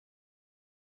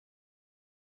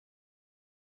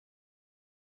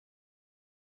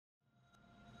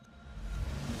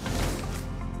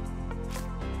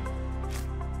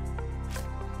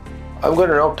I'm going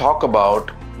to now talk about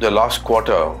the last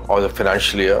quarter of the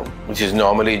financial year, which is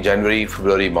normally January,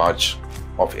 February, March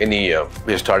of any year.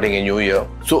 We're starting a new year.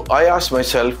 So I asked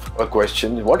myself a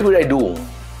question: what will I do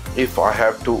if I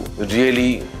have to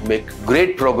really make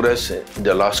great progress in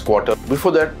the last quarter?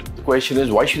 Before that, the question is,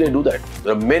 why should I do that?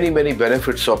 There are many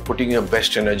benefits of putting your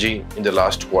best energy in the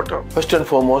last quarter. First and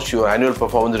foremost, your annual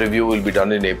performance review will be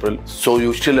done in April, so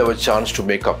you still have a chance to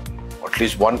make up. At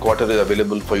least one quarter is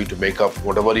available for you to make up.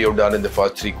 Whatever you have done in the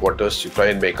first 3 quarters, you try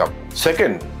and make up.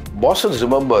 Second, bosses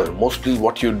remember mostly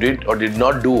what you did or did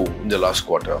not do in the last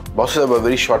quarter. Bosses have a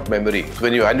very short memory.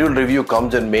 When your annual review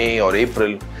comes in May or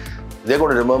April, they're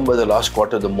going to remember the last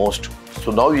quarter the most.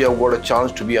 So now you have got a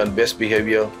chance to be on best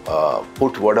behavior,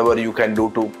 put whatever you can do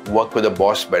to work with the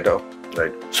boss better,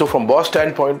 right? So from boss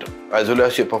standpoint, as well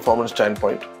as your performance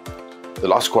standpoint, the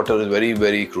last quarter is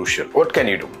very crucial. What can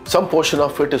you do? Some portion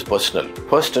of it is personal.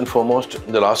 First and foremost,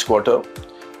 in the last quarter,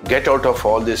 get out of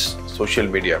all this social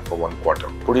media for 1 quarter.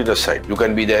 Put it aside. You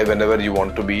can be there whenever you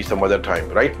want to be some other time.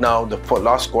 Right now, the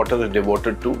last quarter is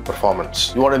devoted to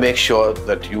performance. You want to make sure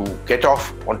that you get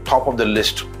off on top of the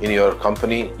list in your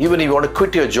company. Even if you want to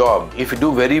quit your job, if you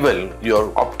do very well,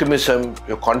 your optimism,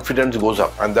 your confidence goes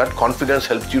up, and that confidence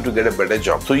helps you to get a better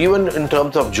job. So even in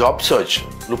terms of job search,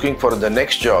 looking for the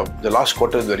next job, the last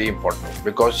quarter is very important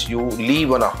because you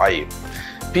leave on a high.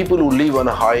 People who leave on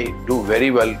a high do very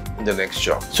well in the next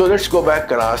job. So let's go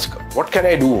back and ask, what can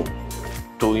I do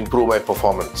to improve my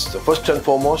performance? So first and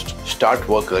foremost, start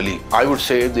work early. I would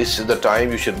say this is the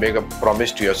time you should make a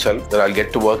promise to yourself that I'll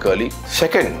get to work early.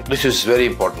 Second, this is very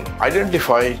important.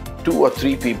 Identify 2 or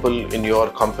 3 people in your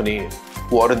company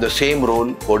who are in the same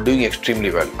role who are doing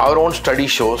extremely well. Our own study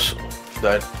shows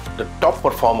that the top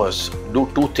performers do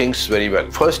 2 things very well.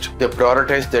 First, they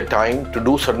prioritize their time to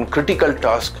do certain critical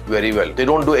tasks very well. They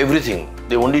don't do everything.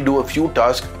 They only do a few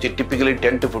tasks, typically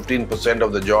 10 to 15%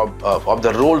 of the job, of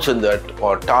the roles in that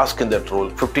or task in that role.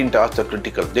 15 tasks are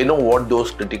critical. They know what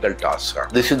those critical tasks are.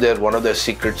 This is one of their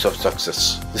secrets of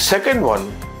success. The second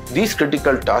one, these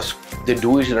critical tasks, they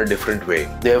do it in a different way.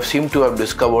 They have seemed to have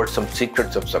discovered some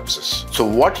secrets of success. So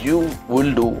what you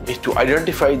will do is to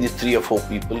identify these 3 or 4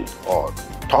 people or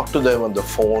talk to them on the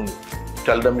phone,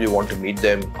 tell them you want to meet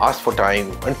them, ask for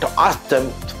time, and to ask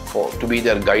them to be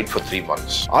their guide for 3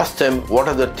 months. Ask them what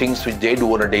are the things which they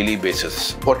do on a daily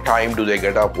basis. What time do they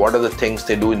get up? What are the things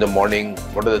they do in the morning?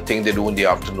 What are the things they do in the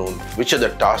afternoon? Which are the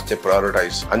tasks they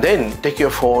prioritize? And then take your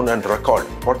phone and record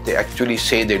what they actually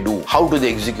say they do. How do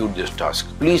they execute this task?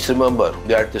 Please remember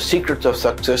that the secrets of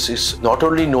success is not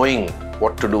only knowing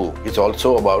what to do, it's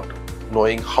also about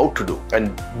knowing how to do.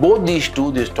 And both these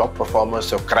top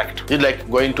performers have cracked. It's like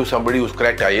going to somebody who's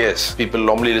cracked IAS. People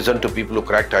normally listen to people who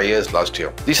cracked IAS last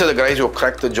year. These are the guys who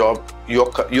cracked the job,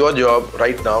 your job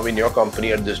right now in your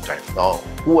company at this time. Now,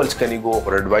 who else can you go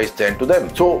for advice then to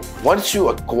them? So once you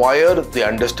acquire the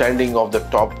understanding of the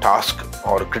top task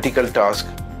or critical task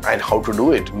and how to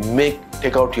do it,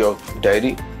 take out your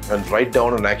diary and write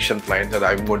down an action plan that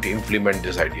I'm going to implement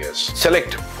these ideas.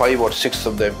 Select 5 or 6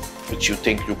 of them which you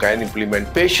think you can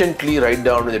implement. Patiently write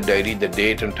down in the diary the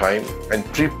date and time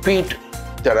and repeat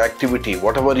that activity,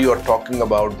 whatever you are talking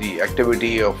about, the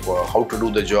activity of how to do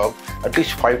the job, at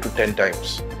least 5 to 10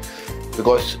 times.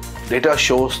 Because data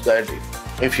shows that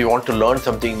if you want to learn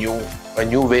something new, a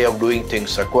new way of doing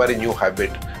things, acquire a new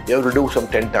habit, you have to do some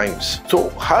 10 times. So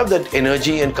have that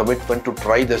energy and commitment to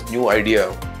try this new idea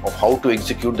of how to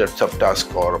execute that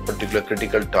subtask or a particular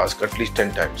critical task at least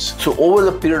 10 times. So over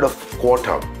the period of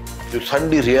quarter, you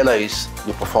suddenly realize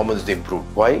your performance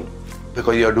improved. Why?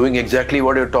 Because you are doing exactly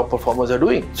what your top performers are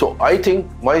doing. So I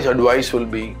think my advice will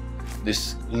be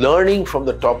this: learning from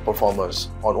the top performers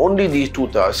on only these 2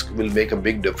 tasks will make a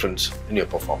big difference in your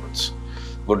performance.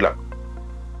 Good luck.